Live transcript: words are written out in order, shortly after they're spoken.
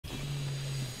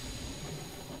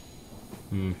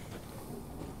Hmm.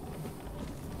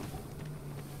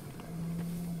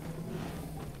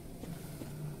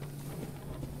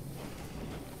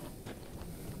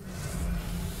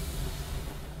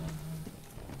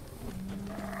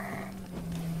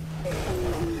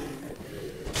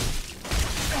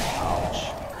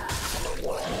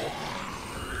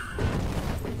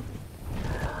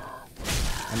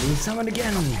 Summon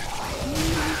again!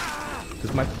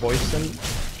 Does my poison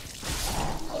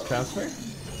transfer?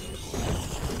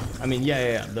 I mean,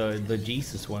 yeah, the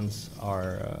Jesus ones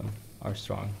are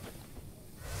strong.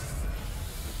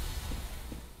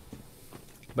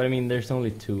 But I mean, there's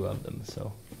only 2 of them,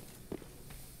 so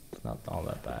it's not all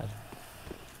that bad.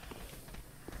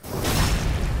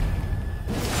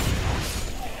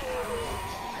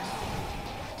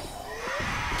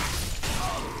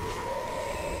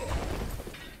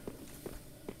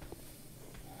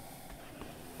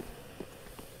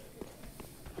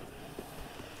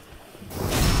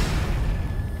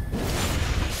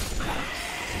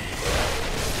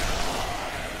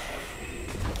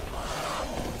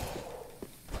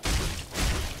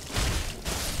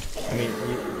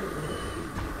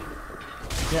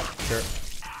 Yeah, sure.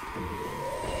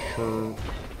 Sure.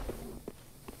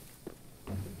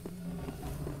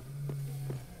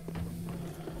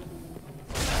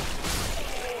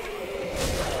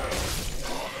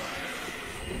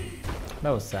 That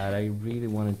was sad. I really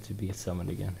wanted to be summoned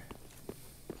again.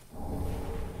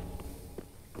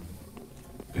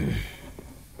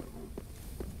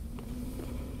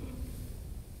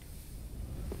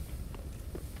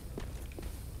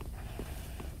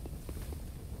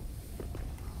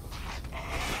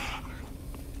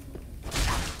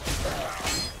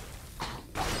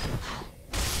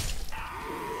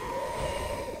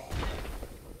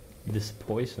 This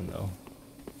poison though.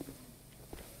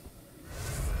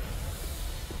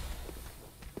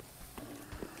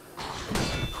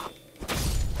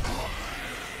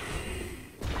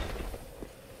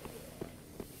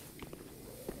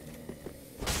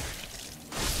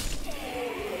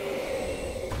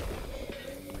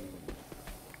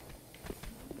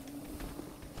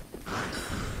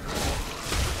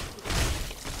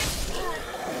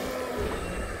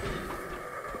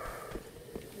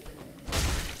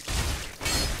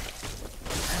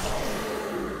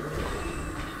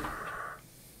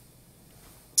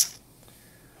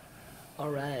 All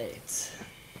right.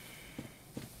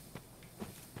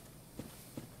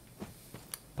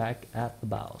 Back at the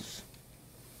bows.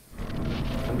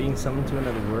 I'm being summoned to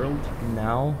another world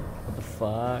now. What the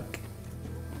fuck?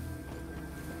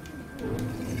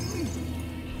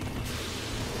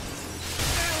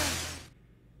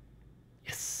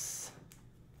 Yes.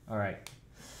 All right.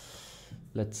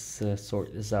 Let's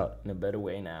sort this out in a better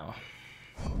way now.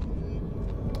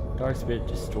 Dark Spirit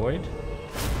destroyed.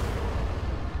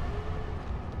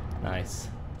 Nice.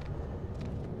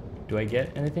 Do I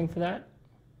get anything for that?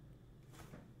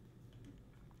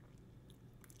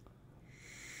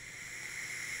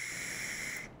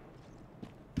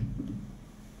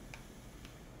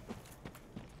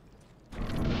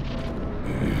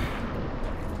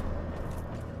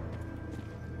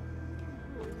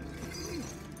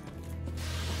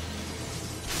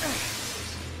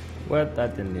 What?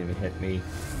 That didn't even hit me.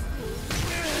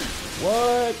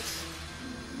 What?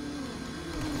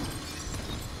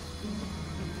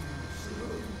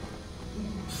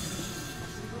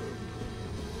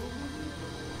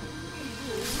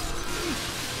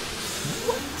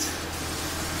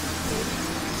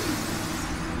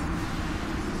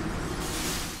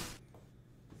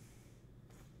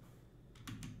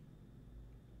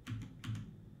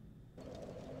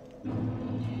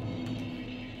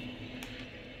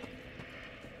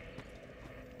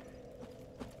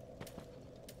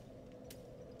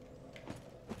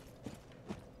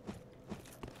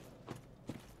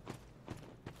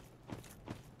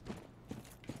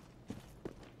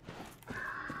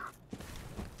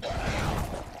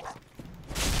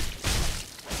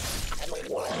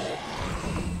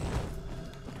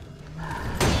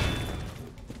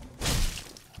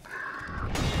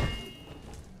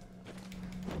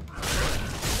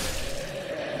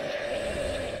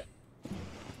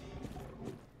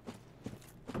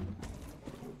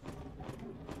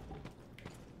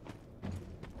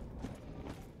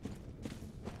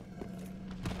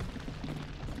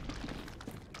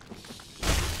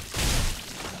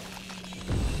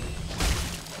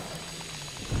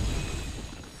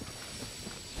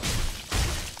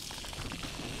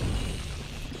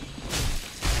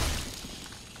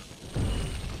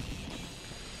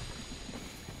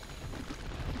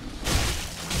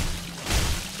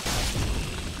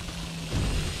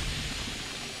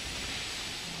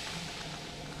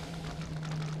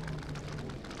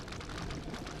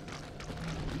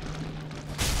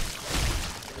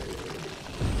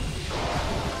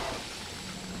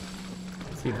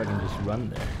 if I can just run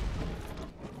there.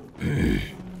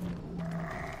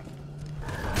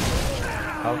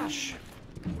 Ouch.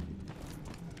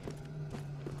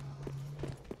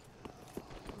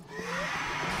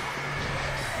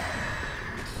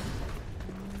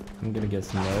 I'm gonna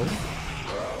guess no.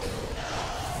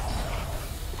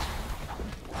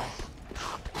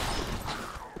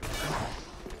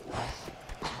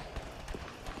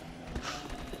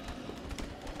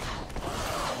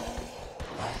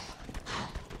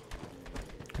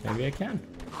 Maybe I can.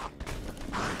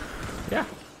 Yeah.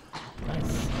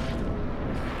 Nice.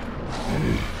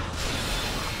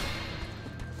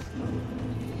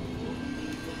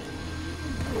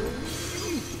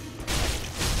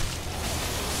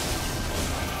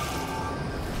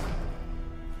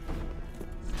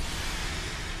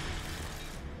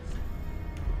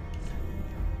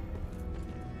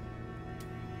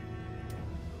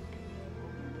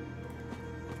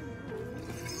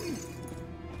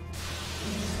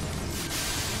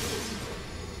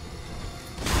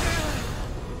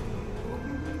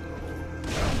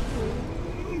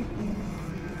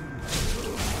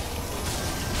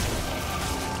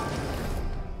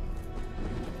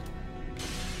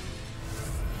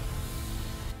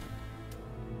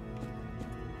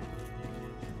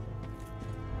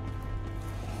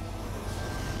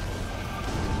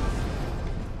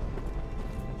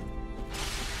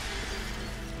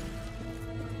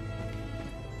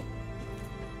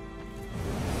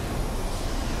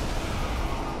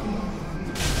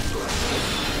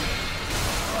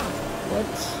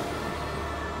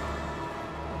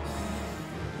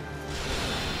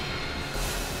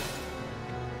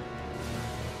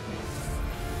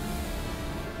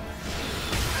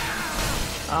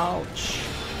 Ouch.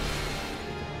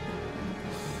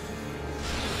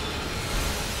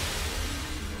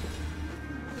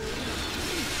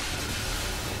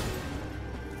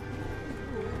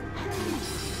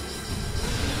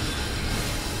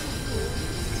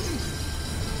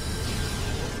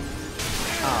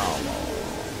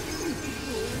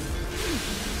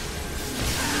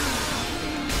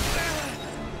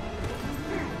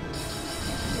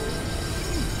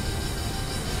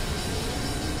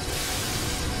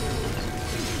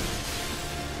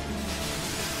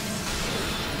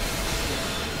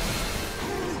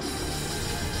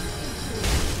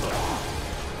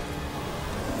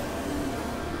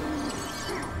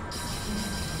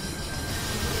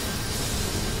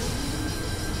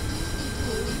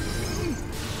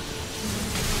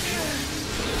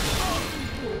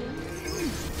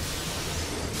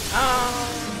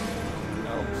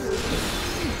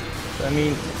 I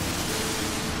mean,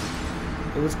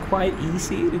 it was quite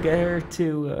easy to get her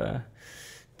to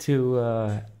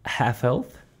half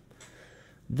health.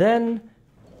 Then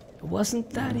it wasn't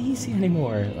that easy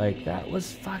anymore. Like, that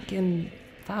was fucking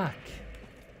fuck.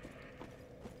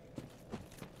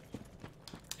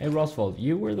 Hey Roswald,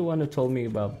 you were the one who told me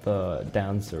about the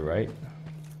dancer, right?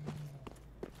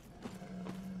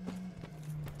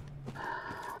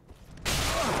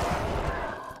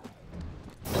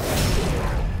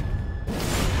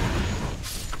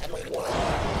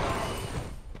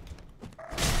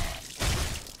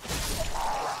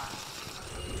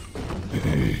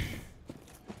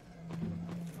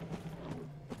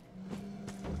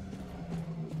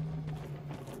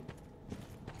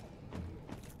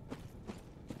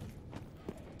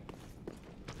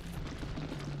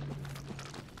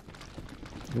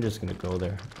 I'm just gonna go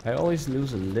there. I always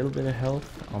lose a little bit of health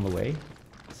on the way,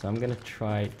 so I'm gonna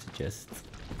try to just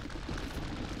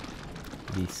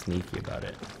be sneaky about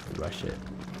it, rush it.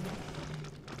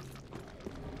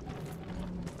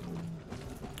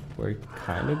 Worked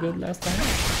kinda good last time.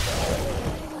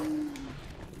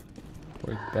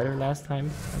 Worked better last time,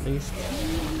 at least.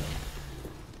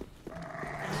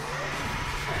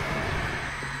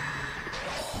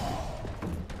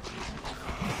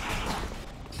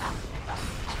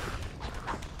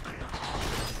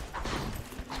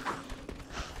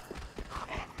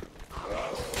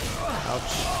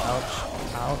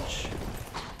 Ouch.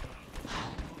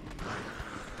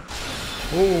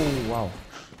 Oh, wow.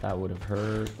 That would have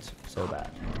hurt so bad.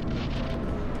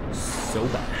 So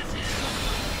bad.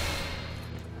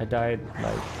 I died,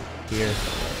 like, here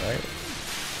somewhere, right?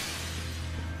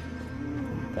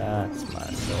 That's my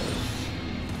soul.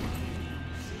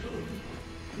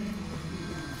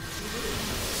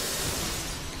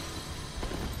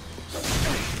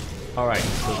 Alright,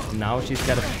 so now she's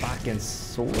got a fucking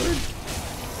sword?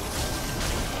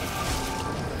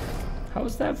 How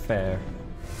is that fair?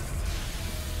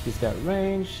 She's got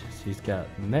range, she's got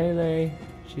melee,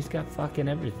 she's got fucking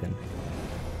everything.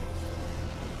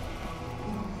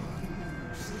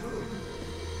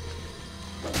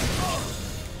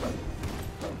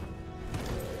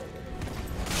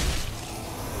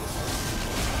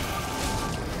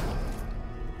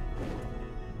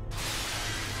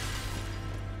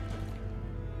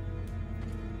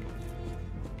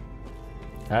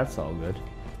 That's all good.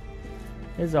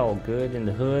 It's all good in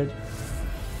the hood.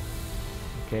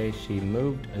 Okay, she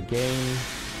moved again.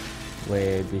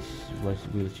 Where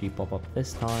will she pop up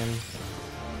this time?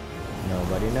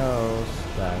 Nobody knows.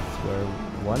 That's where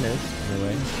one is,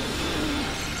 anyway.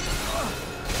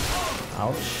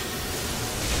 Ouch.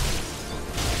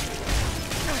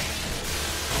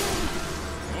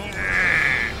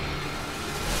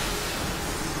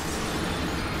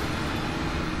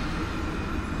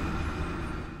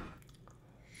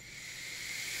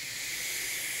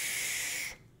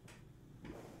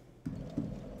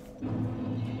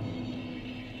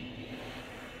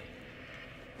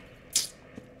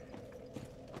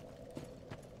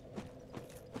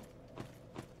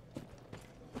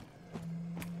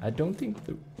 I don't think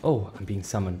the... Oh, I'm being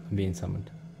summoned. I'm being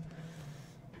summoned.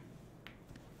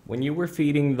 When you were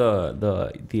feeding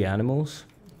the animals,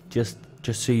 just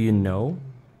so you know,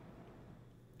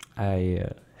 I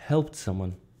helped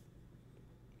someone.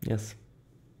 Yes.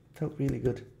 Felt really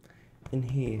good. In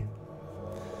here.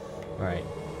 Alright.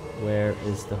 Where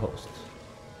is the host?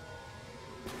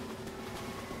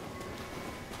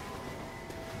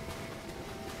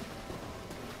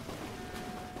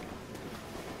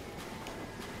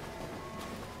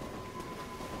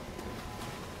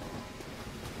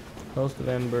 Host of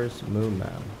Embers, Moon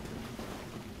Man.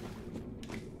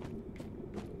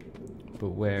 But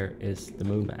where is the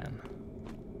Moon Man?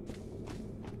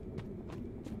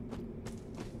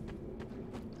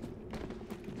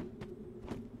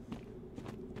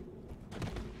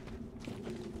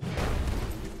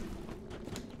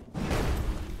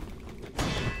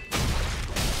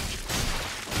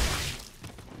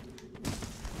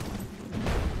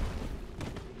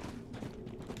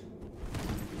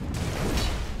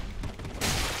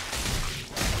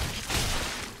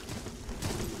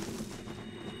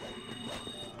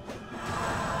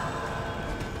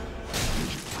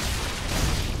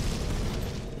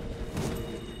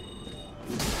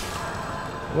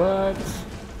 What?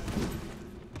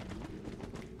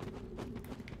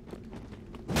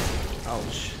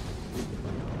 Ouch.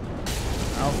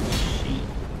 Ouchie.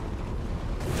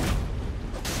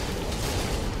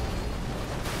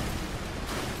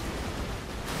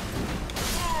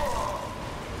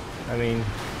 I mean,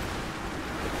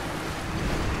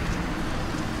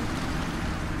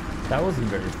 that wasn't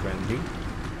very friendly.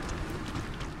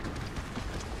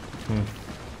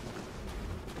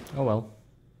 Oh well.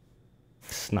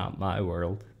 It's not my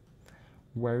world.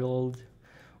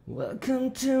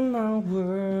 Welcome to my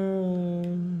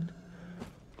world.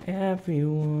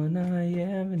 Everyone I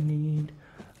ever need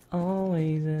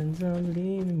always ends up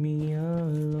leaving me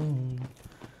alone.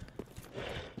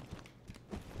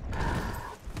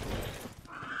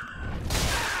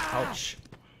 Ouch.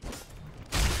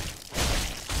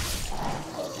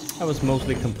 I was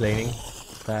mostly complaining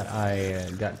that I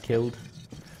got killed.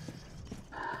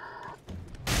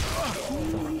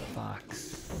 For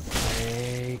fuck's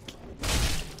sake.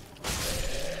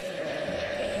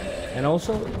 And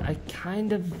also, I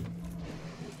kind of,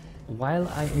 while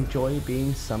I enjoy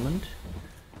being summoned,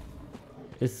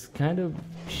 it's kind of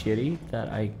shitty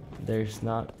that there's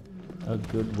not a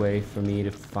good way for me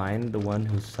to find the one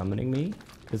who's summoning me,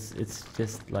 because it's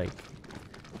just like,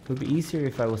 it would be easier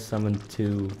if I was summoned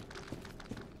to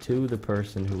the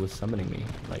person who was summoning me,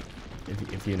 like,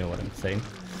 if you know what I'm saying.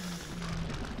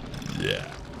 Yeah.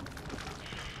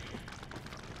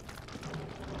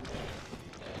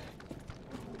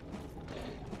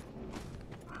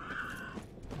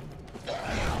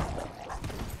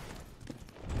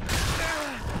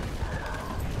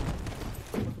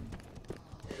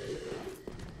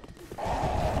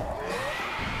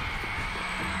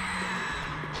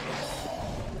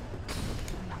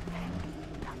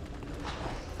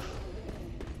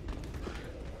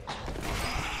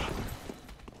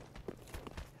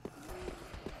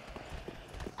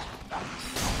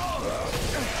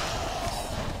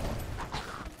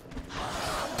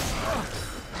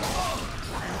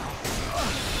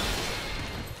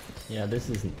 Yeah, this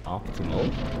isn't optimal.